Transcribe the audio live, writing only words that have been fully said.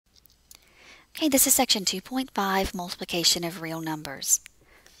Okay, this is section 2.5, multiplication of real numbers.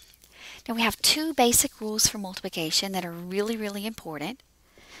 Now we have two basic rules for multiplication that are really important.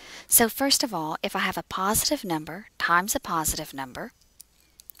 So first of all, if I have a positive number times a positive number,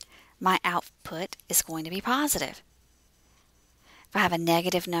 my output is going to be positive. If I have a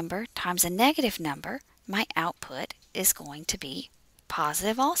negative number times a negative number, my output is going to be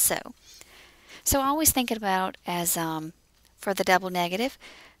positive also. So I always think about as for the double negative,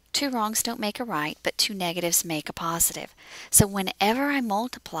 two wrongs don't make a right, but two negatives make a positive. So whenever I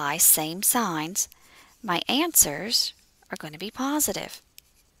multiply same signs, my answers are going to be positive.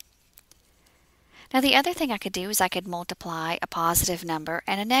 Now the other thing I could do is I could multiply a positive number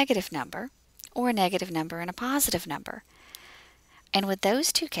and a negative number, or a negative number and a positive number. And with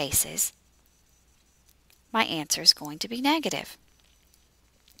those two cases, my answer is going to be negative.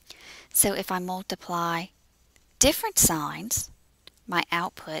 So if I multiply different signs, my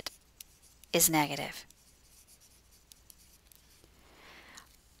output is negative.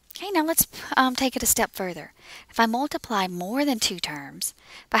 Okay, now let's take it a step further. If I multiply more than two terms,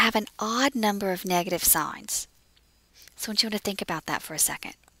 if I have an odd number of negative signs, so I want you to think about that for a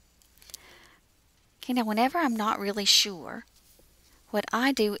second. Okay, now whenever I'm not really sure, what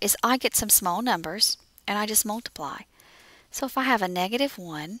I do is I get some small numbers and I just multiply. So if I have a negative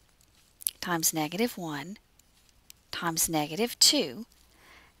 1 times negative 1 times negative 2,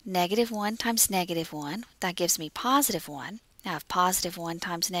 negative 1 times negative 1, that gives me positive 1. Now I have positive 1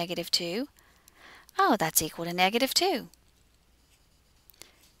 times negative 2. Oh, that's equal to negative 2.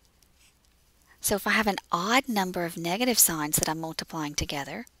 So if I have an odd number of negative signs that I'm multiplying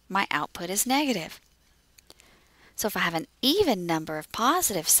together, my output is negative. So if I have an even number of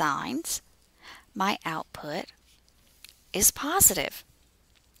positive signs, my output is positive.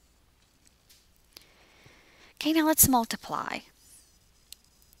 Okay, now let's multiply.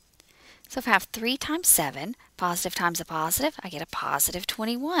 So if I have 3 times 7, positive times a positive, I get a positive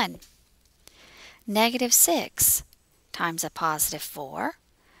 21. Negative 6 times a positive 4,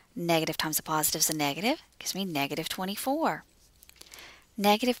 negative times a positive is a negative, gives me negative 24.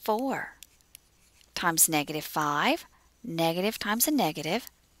 Negative 4 times negative 5, negative times a negative,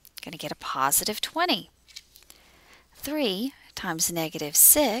 going to get a positive 20. 3 times negative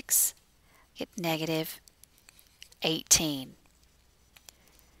 6, get negative 18.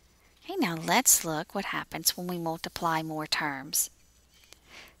 Okay, now let's look what happens when we multiply more terms.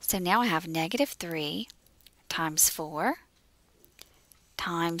 So now I have negative 3 times 4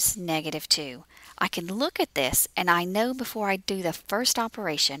 times negative 2. I can look at this and I know before I do the first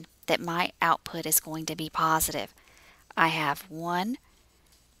operation that my output is going to be positive. I have 1,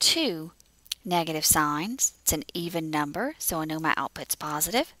 2 negative signs. It's an even number, so I know my output's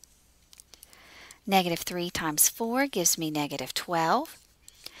positive. Negative 3 times 4 gives me negative 12.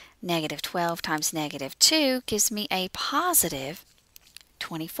 Negative 12 times negative 2 gives me a positive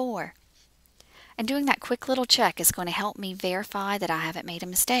 24. And doing that quick little check is going to help me verify that I haven't made a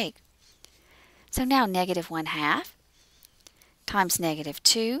mistake. So now negative 1/2 times negative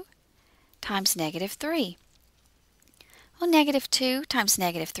 2 times negative 3. Well, negative 2 times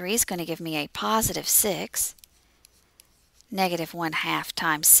negative 3 is going to give me a positive 6. Negative 1/2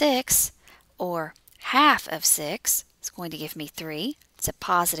 times 6, or half of 6, is going to give me 3. It's a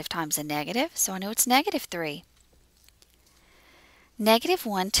positive times a negative, so I know it's negative 3. Negative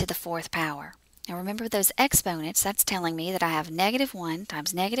 1 to the 4th power. Now remember those exponents, that's telling me that I have negative 1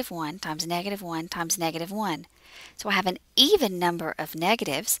 times negative 1 times negative 1 times negative 1. So I have an even number of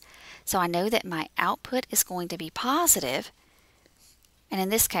negatives, so I know that my output is going to be positive. And in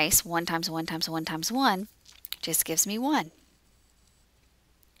this case, 1 times 1 times 1 times 1 just gives me 1.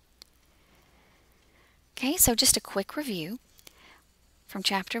 Okay, so just a quick review from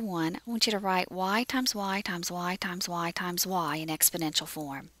chapter 1. I want you to write y times y times y times y times y in exponential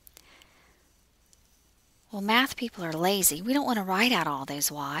form. Well, math people are lazy. We don't want to write out all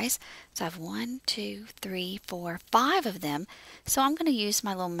those y's. So I have 1, 2, 3, 4, 5 of them. So I'm going to use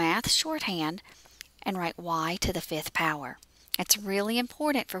my little math shorthand and write y to the 5th power. It's really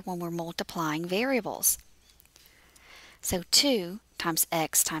important for when we're multiplying variables. So 2 times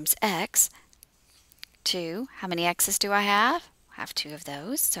x times x. 2, how many x's do I have? I have 2 of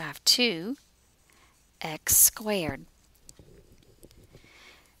those, so I have 2x squared.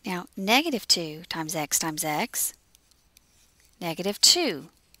 Now, negative 2 times x, negative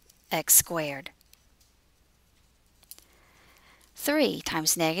 2x squared. 3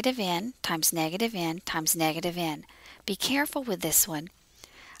 times negative n times negative n times negative n. Be careful with this one.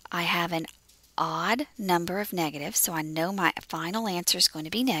 I have an odd number of negatives, so I know my final answer is going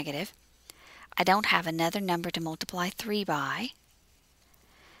to be negative. I don't have another number to multiply 3 by.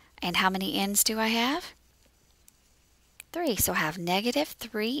 And how many n's do I have? 3. So I have negative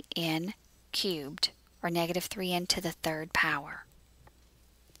 3n cubed, or negative 3n to the third power.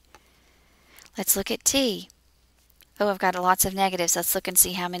 Let's look at t. Oh, I've got lots of negatives. Let's look and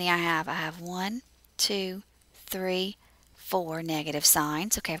see how many I have. I have 1, 2, 3, 4 negative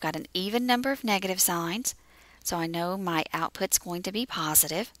signs. Okay, I've got an even number of negative signs, so I know my output's going to be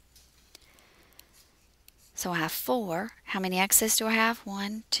positive. So I have 4. How many x's do I have?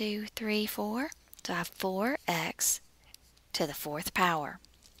 1, 2, 3, 4. So I have 4x to the fourth power.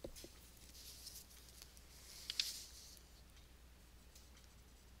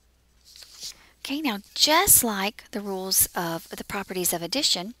 Okay, now just like the rules of the properties of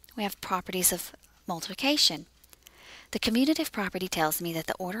addition, we have properties of multiplication. The commutative property tells me that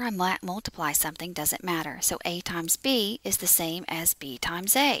the order I multiply something doesn't matter. So a times b is the same as b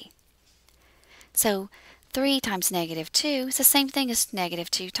times a. So 3 times negative 2 is the same thing as negative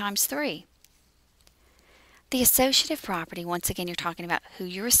 2 times 3. The associative property, once again, you're talking about who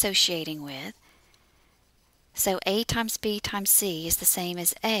you're associating with. So a times b times c is the same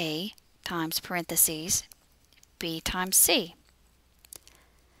as a times parentheses b times c.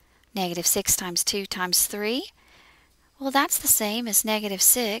 Negative 6 times 2 times 3. Well, that's the same as negative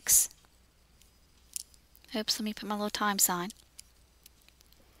 6. Oops, let me put my little time sign.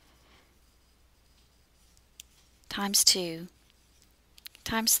 Times 2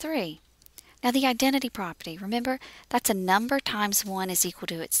 times 3. Now the identity property, remember, that's a number times 1 is equal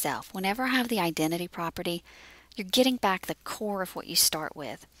to itself. Whenever I have the identity property, you're getting back the core of what you start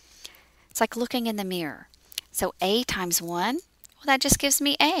with. It's like looking in the mirror. So a times 1, well, that just gives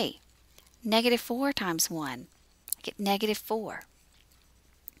me a. Negative 4 times 1, I get negative 4.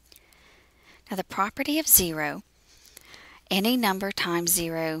 Now the property of 0, any number times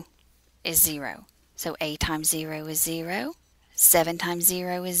 0 is 0. So a times 0 is 0. 7 times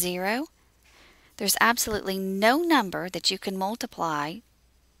 0 is 0. There's absolutely no number that you can multiply.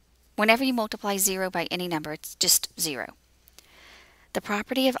 Whenever you multiply 0 by any number, it's just 0. The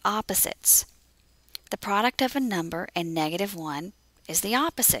property of opposites. The product of a number and negative 1 is the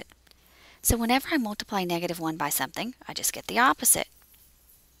opposite. So whenever I multiply negative 1 by something, I just get the opposite.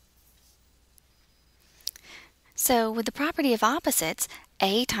 So with the property of opposites,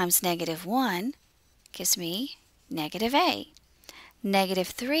 a times negative 1 gives me negative a. Negative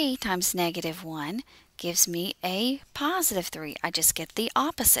 3 times negative 1 gives me a positive 3. I just get the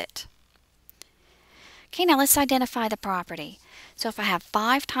opposite. Okay, now let's identify the property. So if I have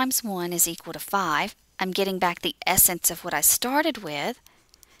 5 times 1 is equal to 5, I'm getting back the essence of what I started with,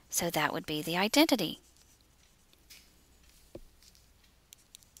 so that would be the identity.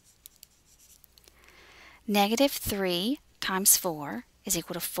 Negative 3 times 4 is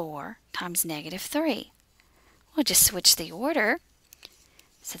equal to 4 times negative 3. We'll just switch the order,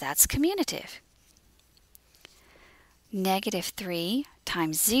 so that's commutative. Negative 3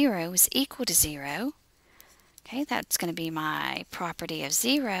 times 0 is equal to 0. Okay, that's going to be my property of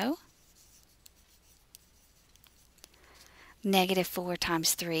 0. Negative 4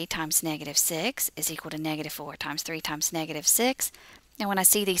 times 3 times negative 6 is equal to negative 4 times 3 times negative 6. Now when I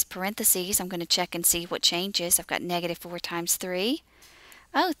see these parentheses, I'm going to check and see what changes. I've got negative 4 times 3.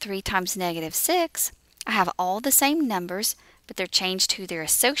 Oh, 3 times negative 6. I have all the same numbers, but they're changed who they're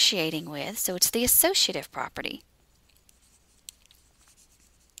associating with, so it's the associative property.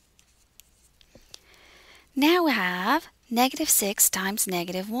 Now we have negative 6 times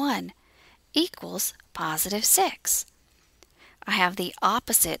negative 1 equals positive 6. I have the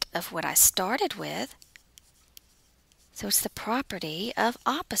opposite of what I started with, so it's the property of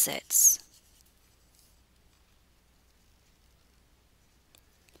opposites.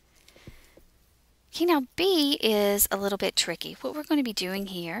 Okay, now B is a little bit tricky. What we're going to be doing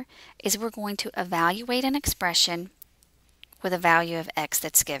here is we're going to evaluate an expression with a value of x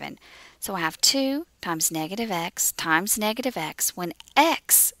that's given. So I have 2 times negative x when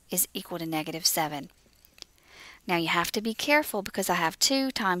x is equal to negative 7. Now you have to be careful because I have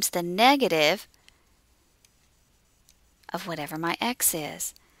 2 times the negative of whatever my x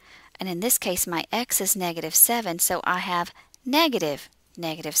is. And in this case, my x is negative 7, so I have negative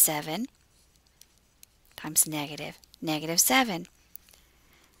 7 times negative 7.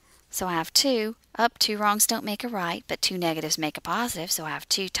 So I have 2. Up, 2 wrongs don't make a right, but 2 negatives make a positive. So I have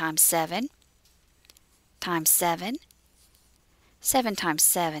 2 times 7 times 7. 7 times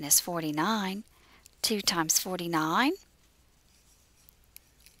 7 is 49. 2 times 49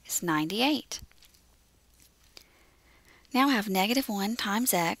 is 98. Now I have negative 1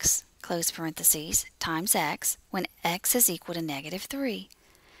 times x, close parentheses, times x, when x is equal to negative 3.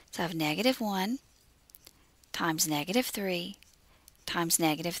 So I have negative 1 times negative 3 times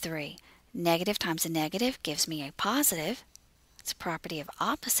negative 3. Negative times a negative gives me a positive. It's a property of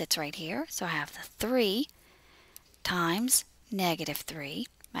opposites right here. So I have the 3 times negative 3.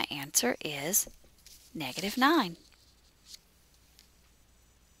 My answer is negative 9.